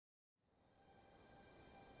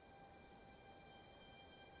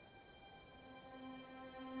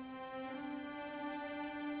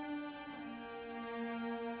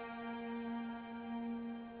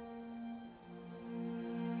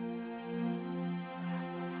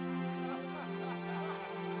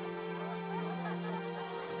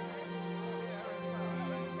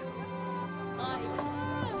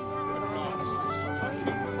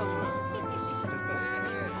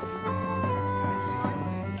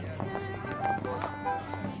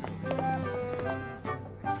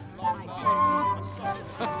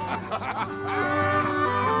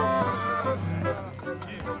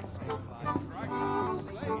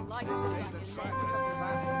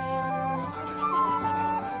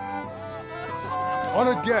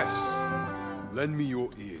Honored guests, lend me your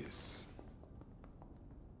ears.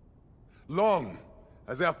 Long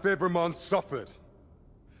has our Fevremond suffered,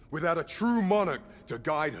 without a true monarch to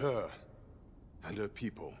guide her and her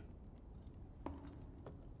people.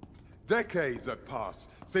 Decades have passed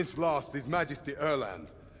since last His Majesty Erland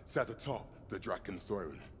sat atop the Draken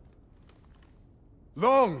throne.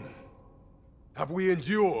 Long have we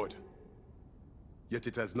endured, yet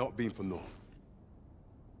it has not been for naught.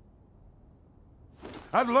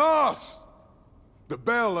 At last, the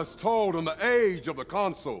bell has tolled on the age of the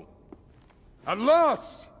Council. At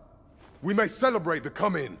last, we may celebrate the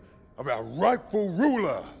coming of our rightful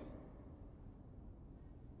ruler.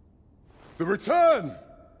 The return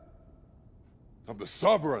of the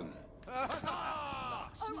Sovereign.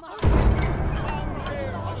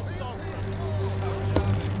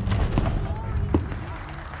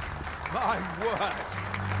 My word!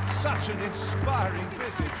 Such an inspiring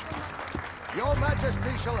visage. Your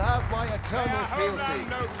Majesty shall have my eternal fealty.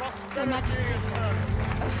 Your Majesty,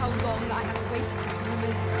 oh how long I have awaited this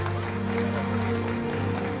moment.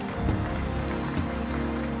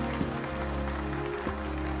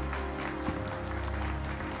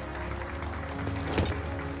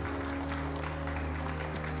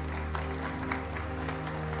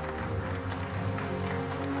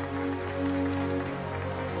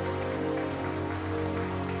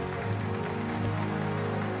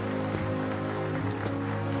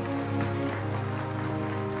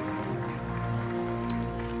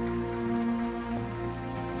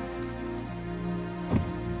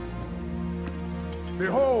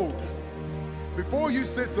 Behold, before you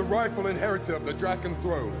sits the rightful inheritor of the Draken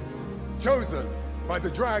throne, chosen by the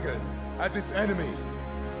dragon as its enemy.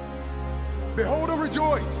 Behold and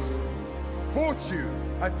rejoice!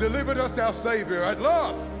 Fortune has delivered us our savior at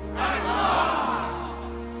last! At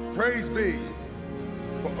last! Praise be,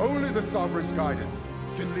 for only the Sovereign's guidance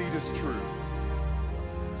can lead us true.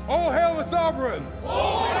 All hail the Sovereign!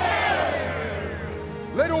 All hail!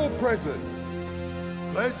 Let all present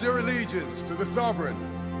pledge their allegiance to the Sovereign.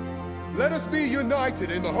 Let us be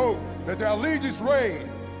united in the hope that our liege's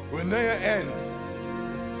reign will ne'er end.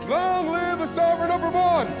 Long live the Sovereign of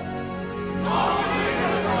Vermont! Long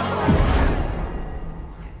live the Sovereign!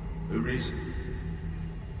 Arisen,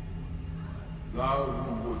 thou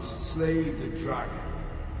who wouldst slay the dragon,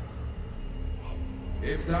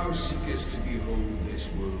 if thou seekest to behold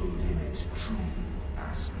this world in its true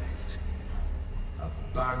aspect,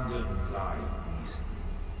 abandon thy reason.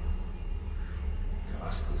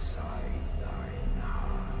 Cast aside thine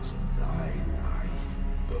heart and thy life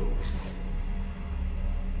both.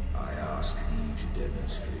 I ask thee to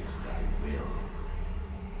demonstrate thy will,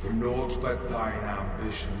 for naught but thine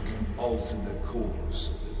ambition can alter the course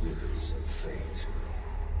of the rivers of fate.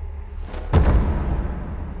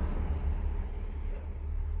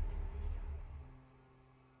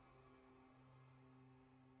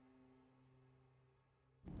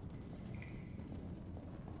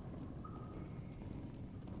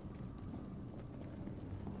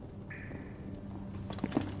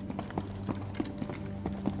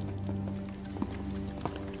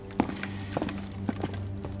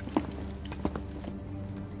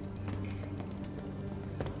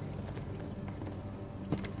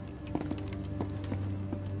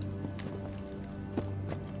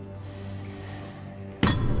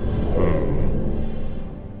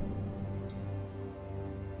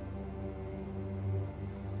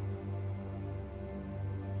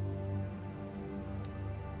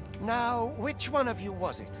 Now, which one of you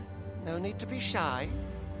was it? No need to be shy.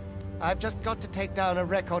 I've just got to take down a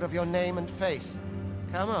record of your name and face.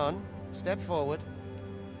 Come on, step forward.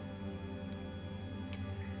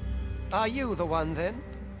 Are you the one, then?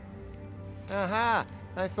 Aha,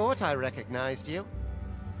 I thought I recognized you.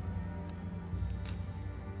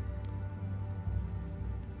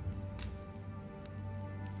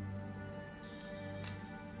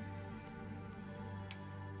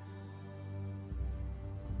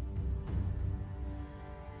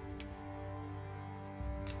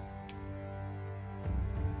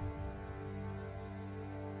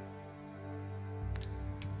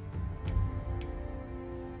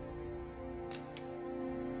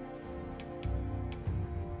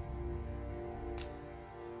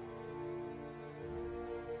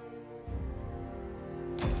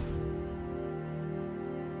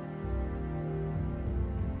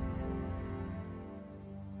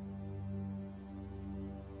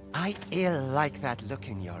 I ill like that look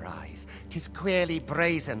in your eyes. 'Tis queerly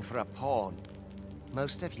brazen for a pawn.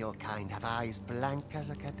 Most of your kind have eyes blank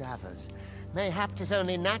as a cadaver's. Mayhap 'tis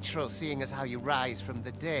only natural, seeing as how you rise from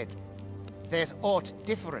the dead. There's aught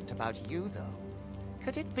different about you, though.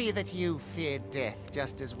 Could it be that you fear death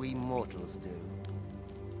just as we mortals do?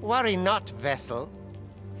 Worry not, vessel.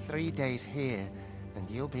 3 days here, and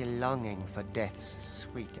you'll be longing for death's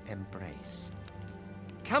sweet embrace.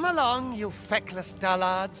 Come along, you feckless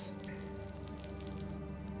dullards.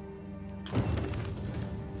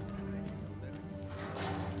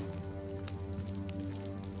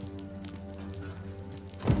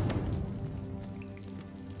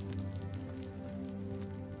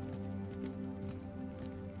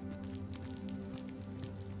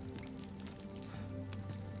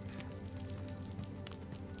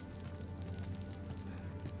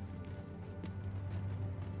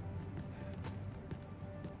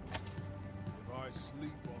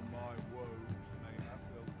 Sleep on my woes, mayhap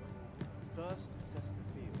they'll go. First, assess the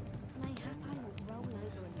field. Mayhap I will roll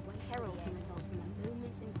over and wait. Peril can result from a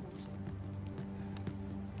moment's impulsion.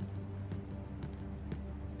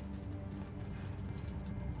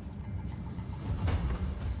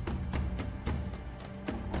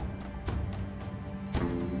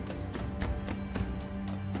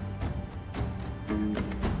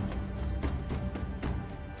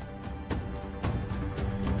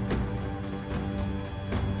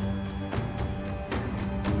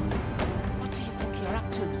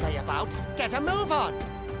 Get a move on!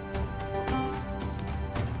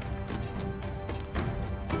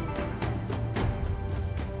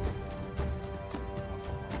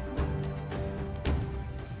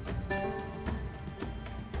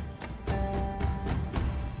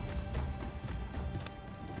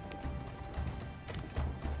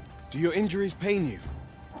 Do your injuries pain you?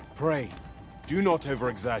 Pray, do not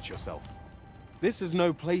overexert yourself. This is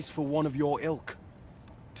no place for one of your ilk.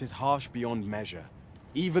 'Tis harsh beyond measure.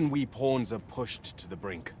 Even we pawns are pushed to the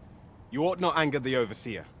brink. You ought not anger the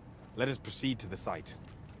overseer. Let us proceed to the site.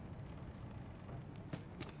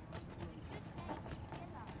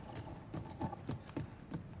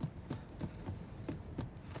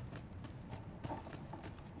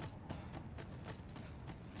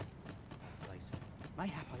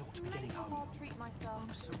 Mayhap I ought to be getting home. I'll treat myself.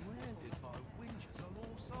 I'm surrounded by winches on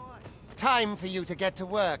all sides. Time for you to get to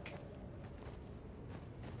work.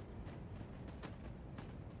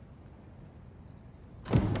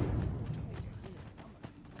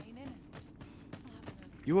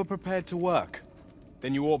 You are prepared to work.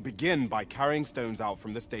 Then you ought begin by carrying stones out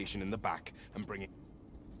from the station in the back and bringing...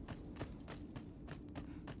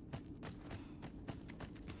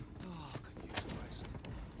 Oh, I could use a rest.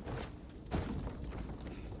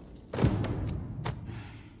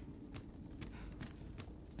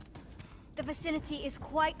 The vicinity is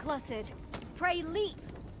quite cluttered. Pray leap!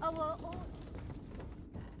 Oh.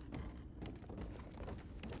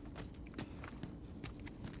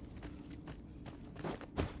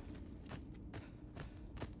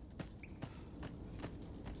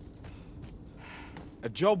 A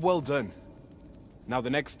job well done. Now the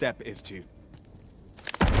next step is to...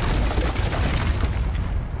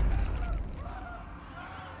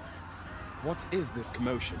 What is this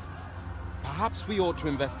commotion? Perhaps we ought to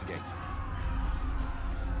investigate.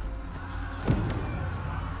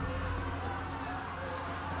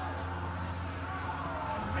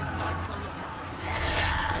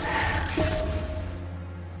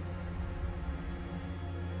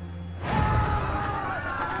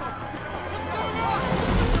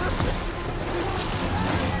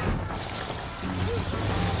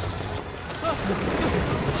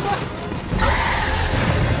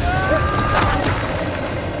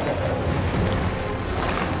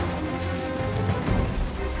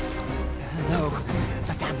 No,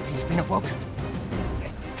 the damn thing's been awoken.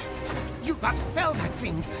 You but fell that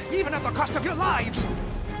fiend, even at the cost of your lives!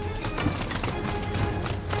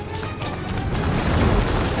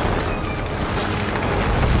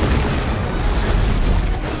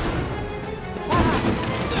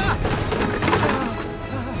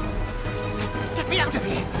 Get me out of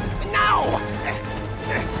here! Now!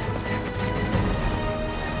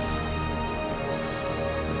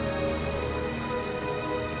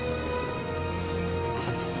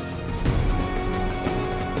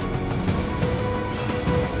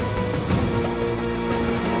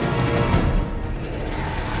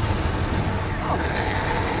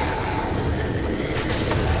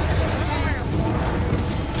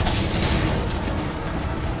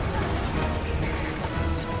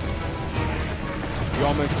 You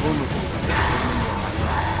are most vulnerable.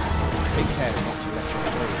 Take care not to let your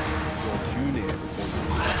foes draw too near before you.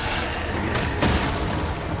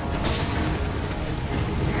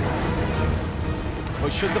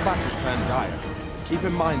 But should the battle turn dire, keep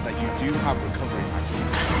in mind that you do have recovery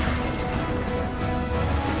packages.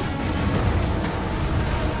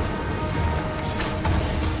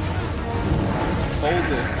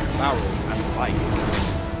 boulders, barrels, and the like.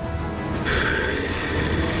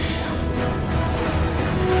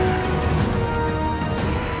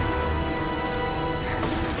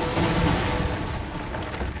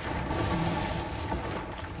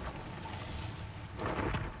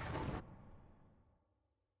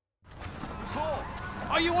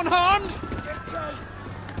 Are you unharmed?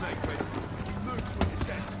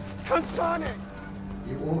 Concerning!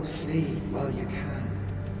 You ought flee while you can.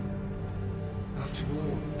 After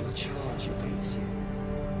all, your charge awaits you.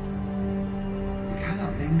 You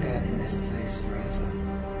cannot linger in this place forever.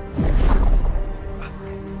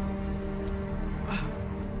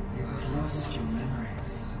 You have lost your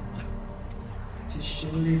memories. It is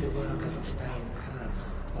surely the work of a fell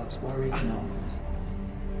curse, but worry not.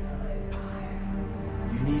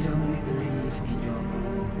 You need only believe in your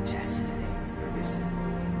own destiny, Arisen.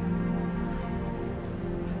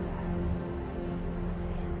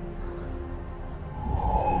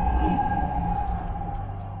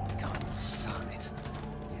 God, son it.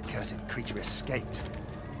 The accursed creature escaped.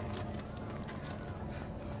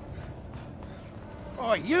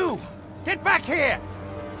 Oh, you! Get back here!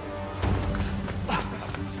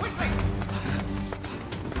 Quickly!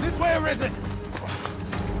 This way, Arisen!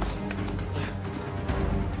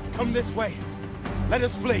 Come this way. Let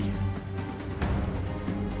us flee.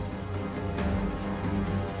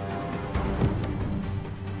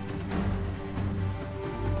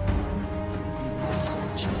 You must,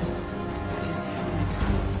 John. That is the only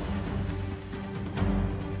path.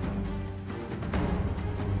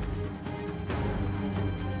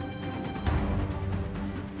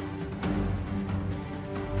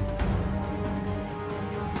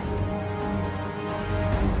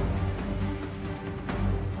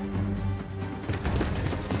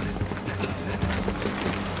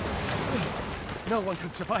 No one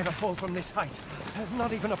could survive a fall from this height.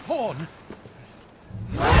 Not even a pawn.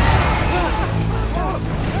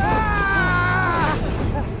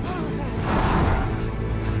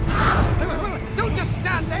 Don't just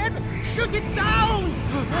stand there! Shoot it down!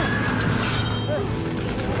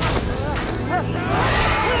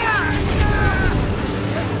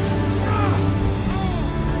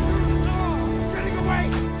 It's getting away!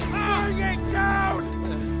 Bring it down!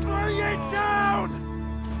 Bring it down!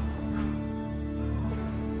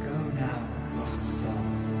 Go now, lost soul.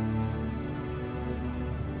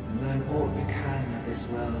 And learn all you can of this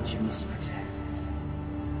world you must protect.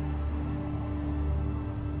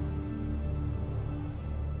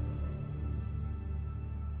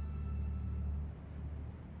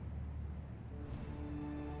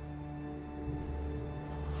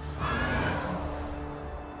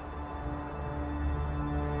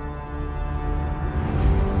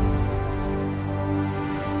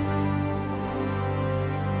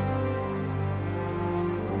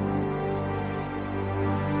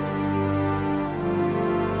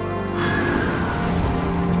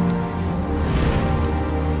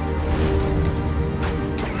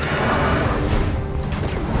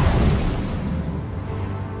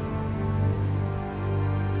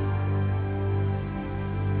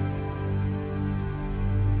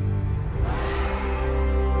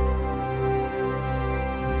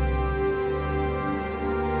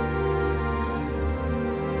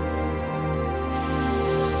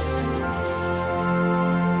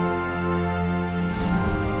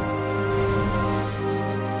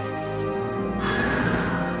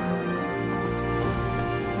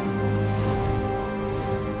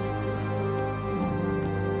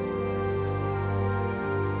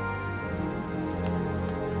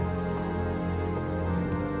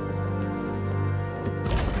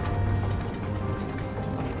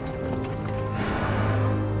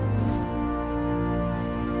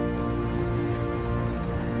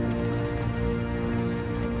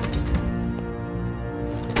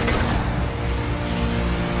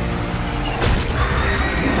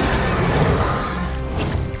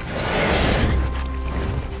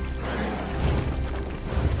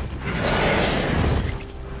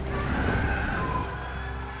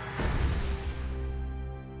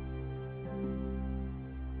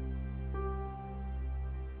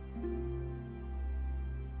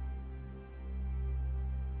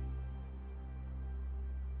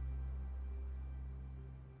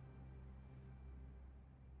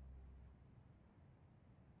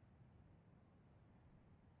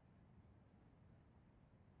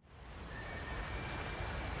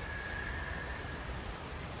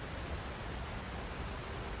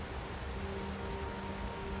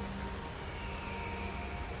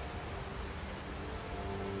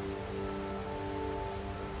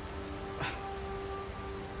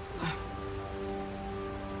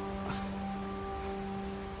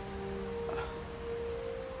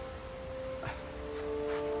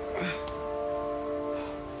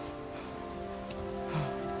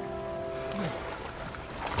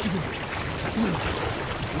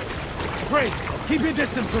 Keep your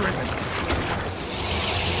distance, Arisen!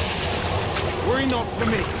 Worry not for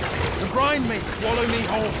me. The brine may swallow me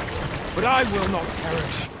whole, but I will not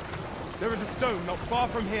perish. There is a stone not far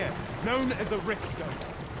from here, known as a Rift Stone.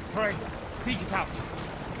 Pray, seek it out.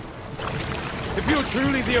 If you're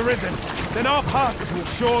truly the Arisen, then our paths will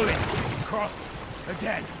surely cross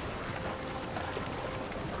again.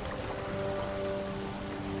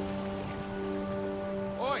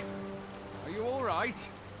 Oi! Are you all right?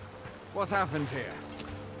 What happened here?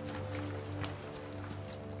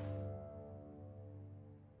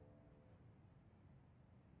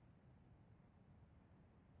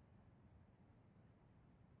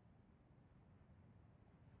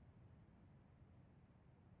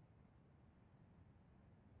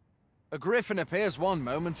 A griffin appears one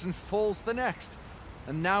moment and falls the next.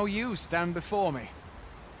 And now you stand before me.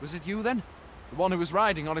 Was it you then? The one who was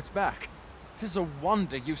riding on its back? 'Tis a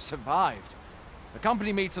wonder you survived.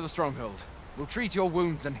 Accompany me to the stronghold. We'll treat your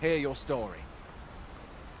wounds and hear your story.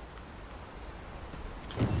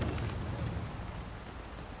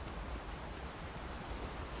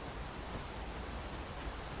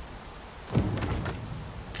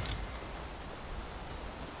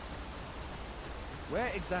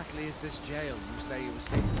 Where exactly is this jail you say you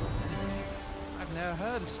escaped from? I've never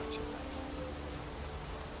heard of such a place.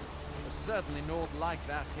 There's certainly naught like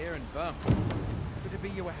that here in Burma. Could it be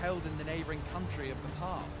you were held in the neighboring country of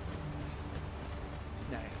Batal?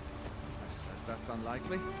 Nay, I suppose that's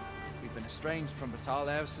unlikely. We've been estranged from Batal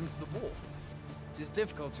ever since the war. It is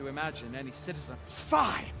difficult to imagine any citizen—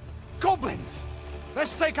 Fie! Goblins!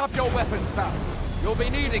 Let's take up your weapons, sir. You'll be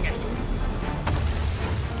needing it.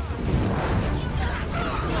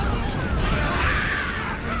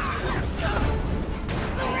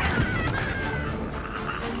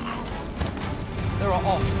 There are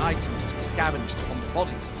often items to be scavenged from the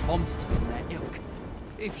bodies of monsters and their ilk.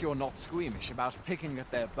 If you're not squeamish about picking at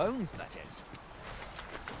their bones, that is.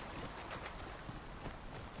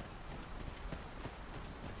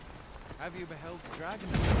 Have you beheld the dragon?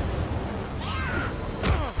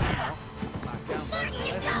 Back down to the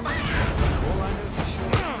lesson. All I know for sure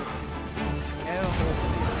is that it is a beast, air more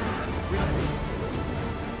fearsome than a griffin.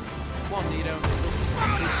 One need only look at the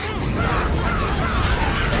condition to see.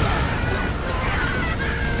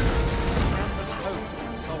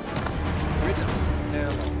 Riddance and tail.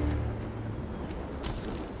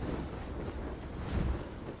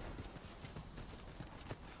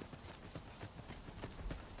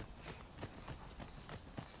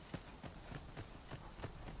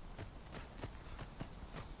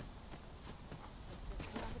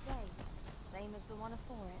 It's just another day, same as the one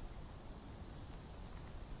afore it.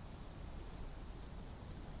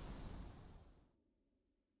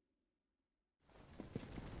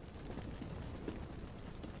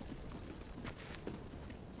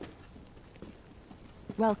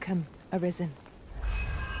 Welcome, Arisen.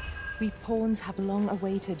 We pawns have long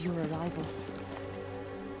awaited your arrival.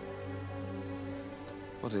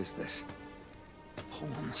 What is this?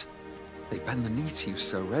 Pawns. They bend the knee to you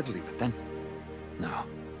so readily, but then... No.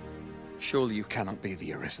 Surely you cannot be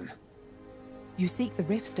the Arisen. You seek the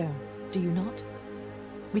Rift Stone, do you not?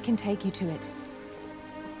 We can take you to it.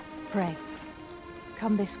 Pray,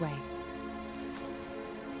 come this way.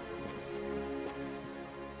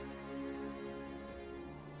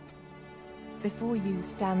 Before you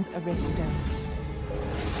stands a Rift Stone.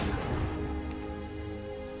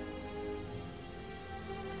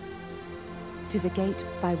 Tis a gate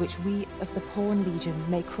by which we of the Pawn Legion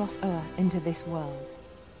may cross o'er into this world.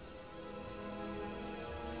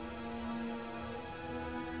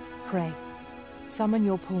 Pray, summon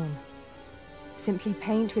your pawn. Simply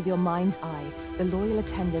paint with your mind's eye the loyal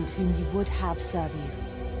attendant whom you would have serve you.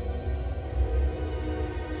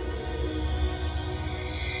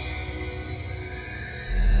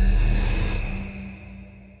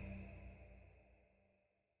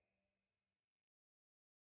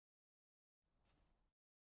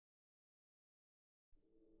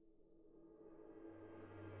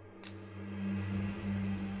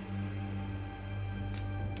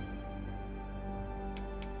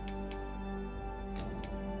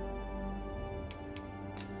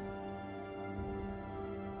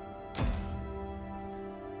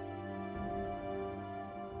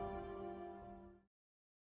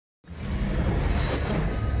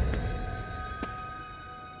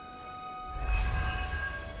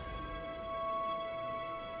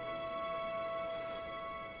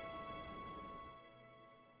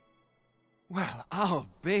 Well, I'll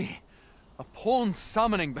be. A pawn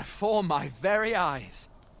summoning before my very eyes.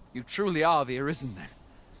 You truly are the Arisen, then.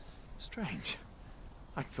 Strange.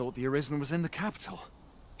 I'd thought the Arisen was in the capital.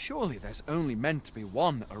 Surely there's only meant to be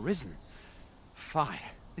one Arisen. Fie,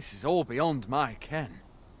 this is all beyond my ken.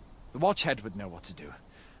 The Watchhead would know what to do,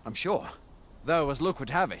 I'm sure. Though, as luck would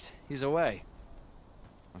have it, he's away.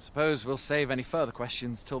 I suppose we'll save any further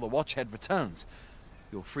questions till the Watchhead returns.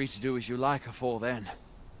 You're free to do as you like afore then.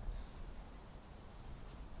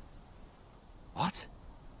 What?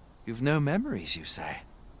 You've no memories, you say?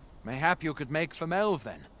 Mayhap you could make for Melve,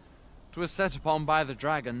 then. 'Twas set upon by the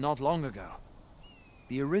dragon not long ago.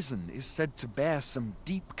 The Arisen is said to bear some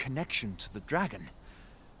deep connection to the dragon.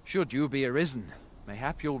 Should you be Arisen,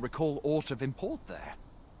 mayhap you'll recall aught of import there.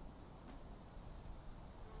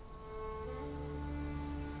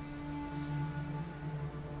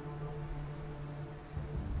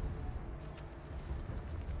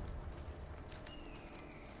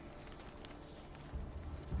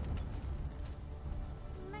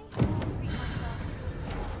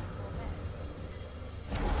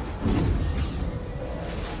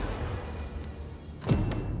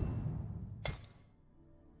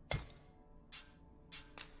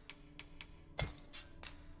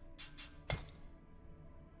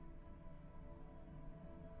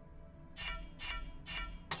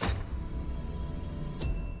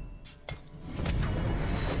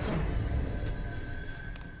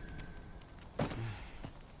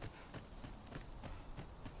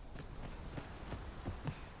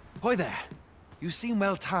 Hoy there. You seem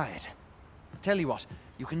well tired. Tell you what,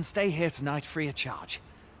 you can stay here tonight free of charge.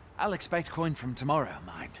 I'll expect coin from tomorrow,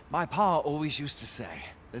 mind. My pa always used to say,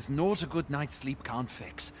 there's naught a good night's sleep can't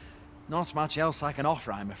fix. Not much else I can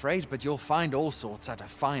offer, I'm afraid, but you'll find all sorts at a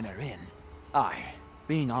finer inn. Aye,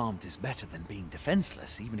 being armed is better than being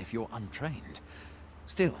defenseless, even if you're untrained.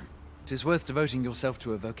 Still, 'tis worth devoting yourself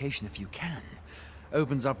to a vocation if you can.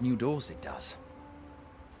 Opens up new doors, it does.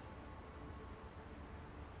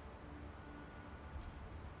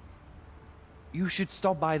 You should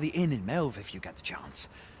stop by the inn in Melve if you get the chance.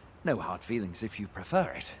 No hard feelings if you prefer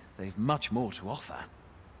it. They've much more to offer.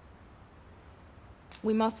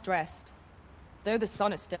 We must rest. Though the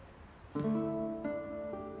sun is still... What's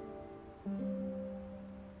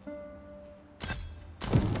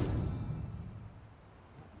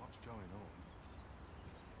going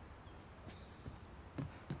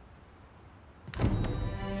on?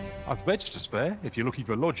 I've beds to spare if you're looking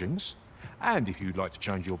for lodgings. And if you'd like to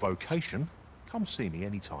change your vocation, come see me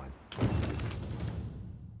anytime.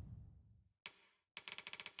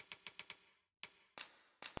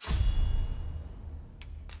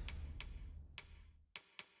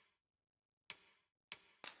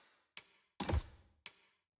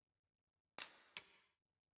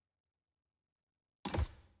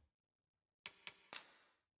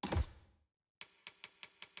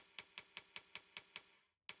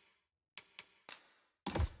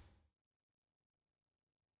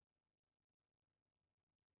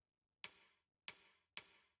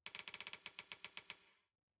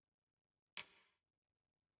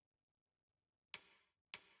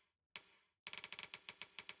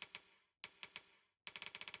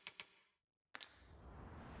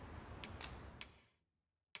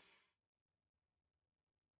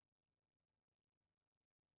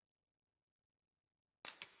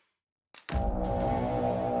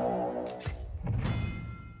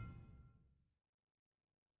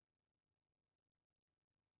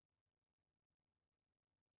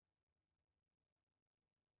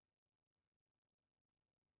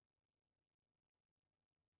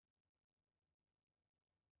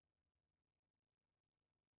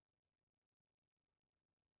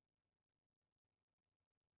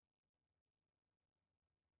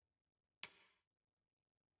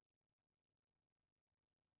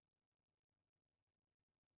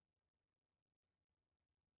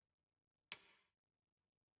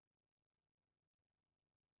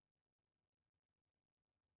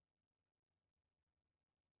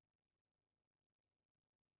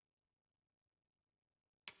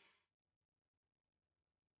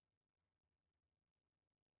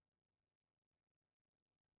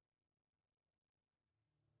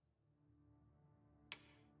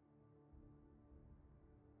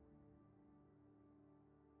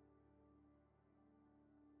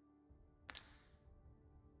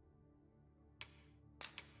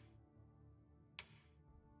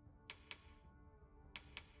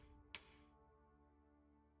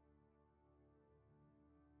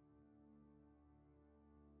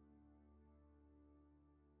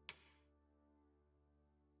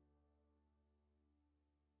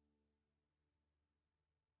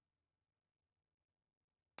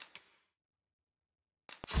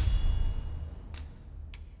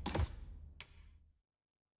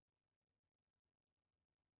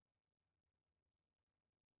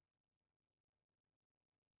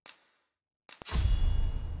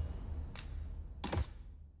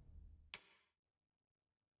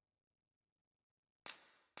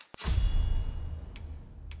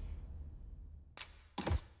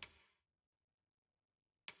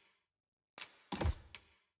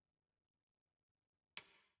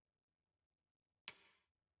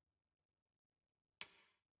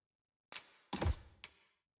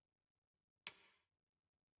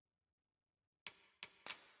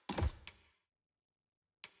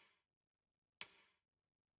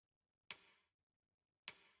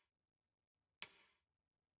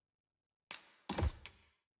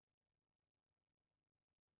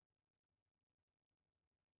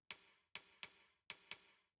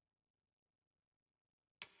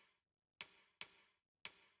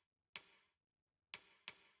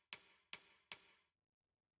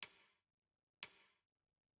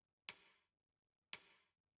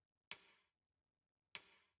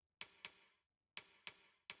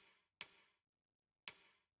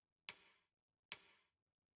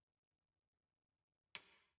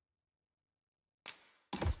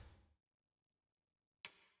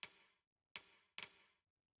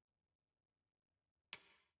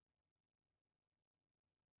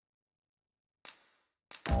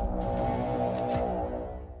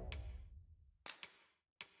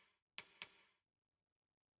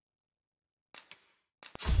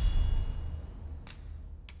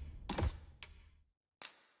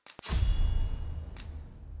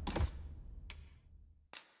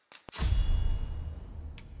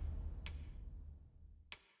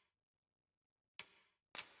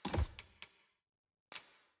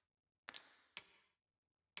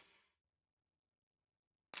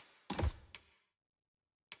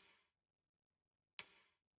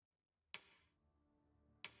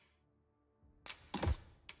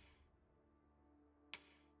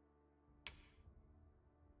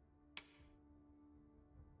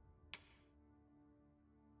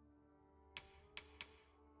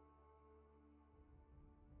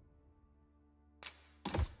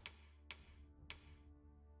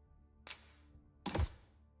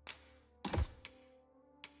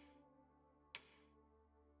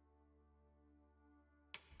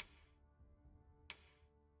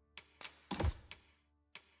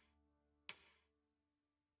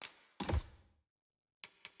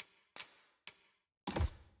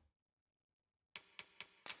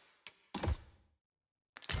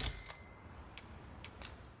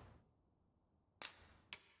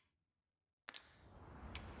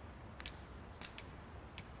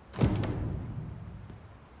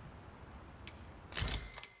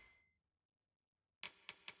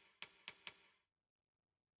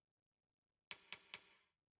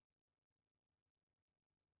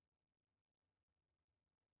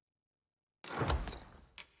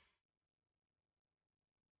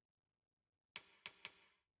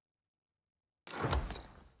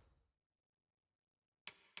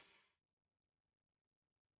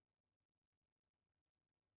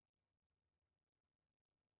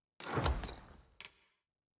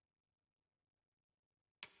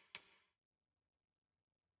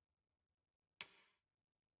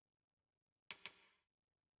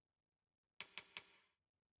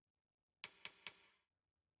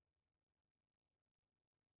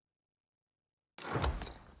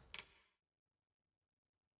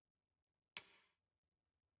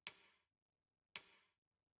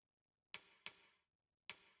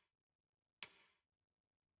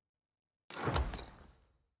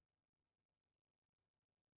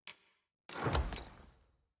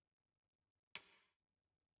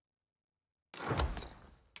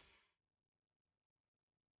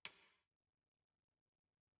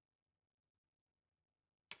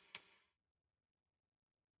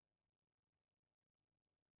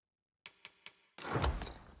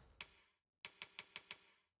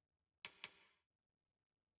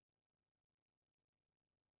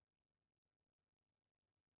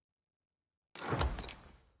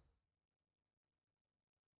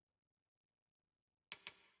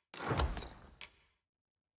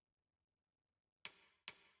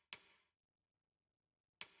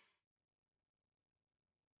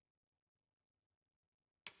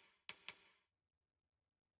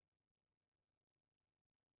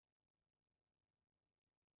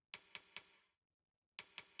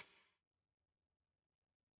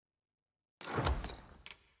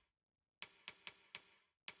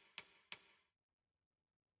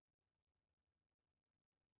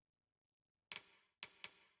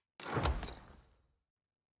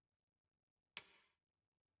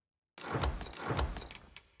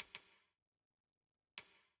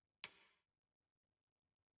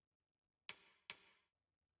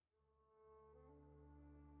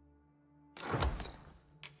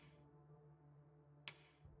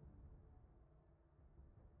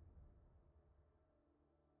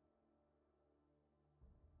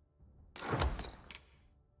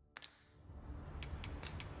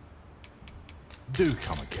 Do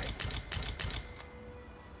come again.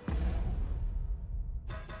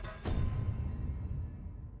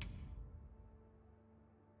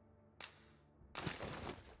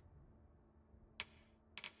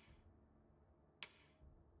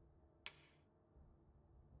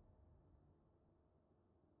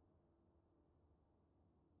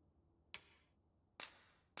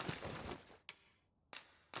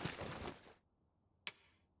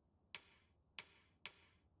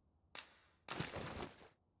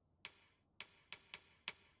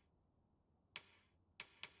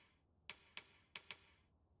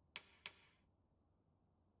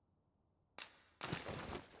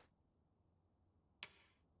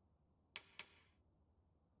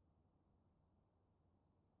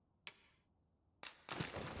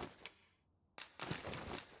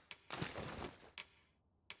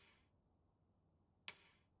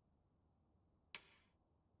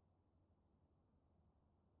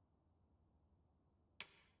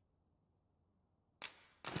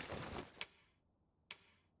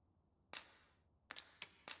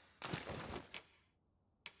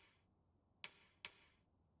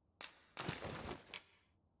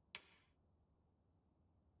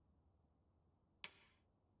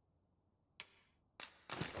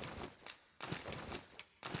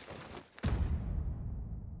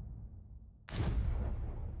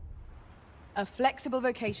 A flexible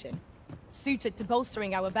vocation, suited to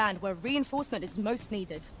bolstering our band where reinforcement is most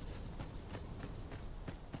needed.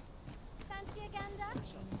 Fancy a gander?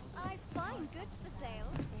 I find goods for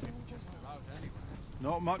sale.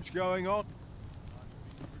 Not much going on.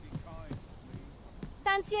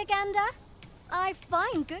 Fancy a gander? I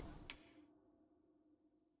find good.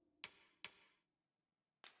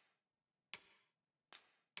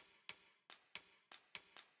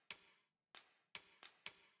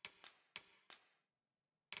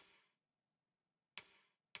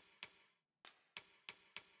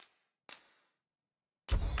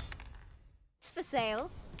 For sale.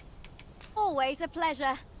 Always a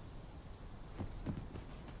pleasure.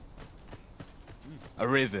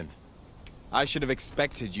 Arisen. I should have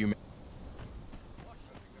expected you.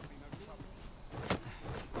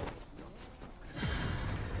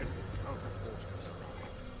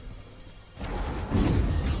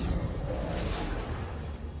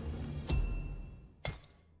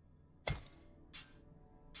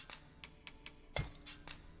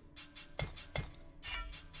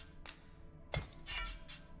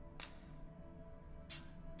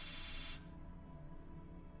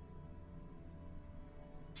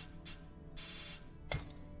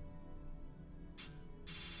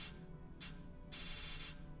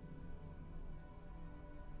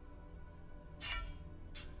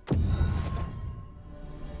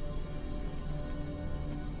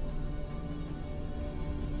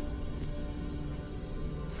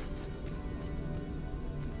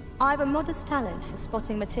 I have a modest talent for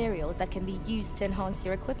spotting materials that can be used to enhance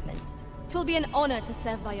your equipment. 'Twill be an honor to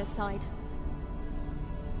serve by your side.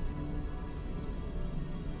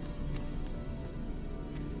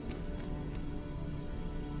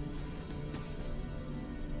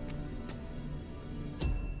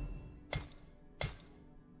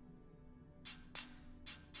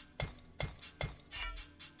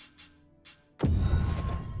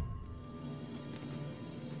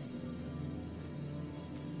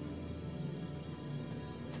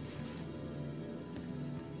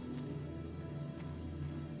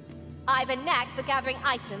 I've a knack for gathering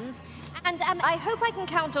items, and I hope I can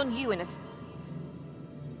count on you in a...